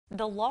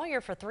The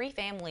lawyer for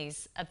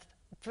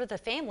the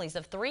families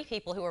of three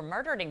people who were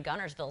murdered in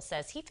Guntersville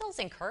says he feels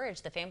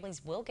encouraged the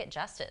families will get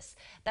justice.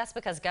 That's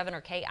because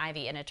Governor Kay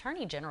Ivey and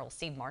Attorney General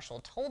Steve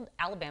Marshall told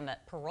Alabama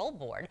Parole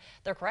Board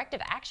their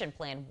corrective action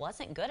plan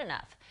wasn't good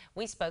enough.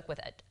 We spoke with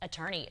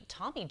attorney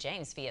Tommy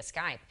James via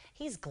Skype.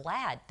 He's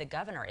glad the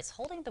governor is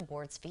holding the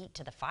board's feet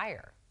to the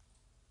fire.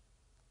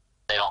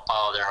 They don't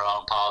follow their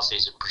own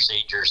policies and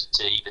procedures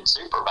to even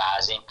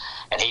supervise him,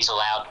 and he's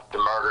allowed to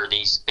murder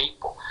these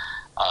people.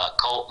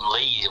 Colton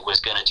Lee was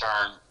going to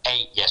turn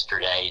 8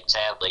 yesterday.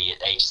 Sadly,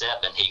 at age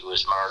 7, he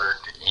was murdered,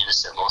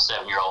 innocent little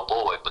 7-year-old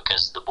boy,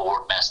 because the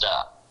board messed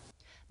up.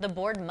 The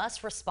board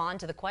must respond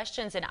to the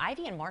questions in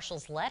Ivey and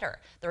Marshall's letter.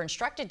 They're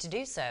instructed to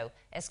do so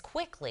as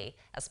quickly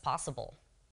as possible.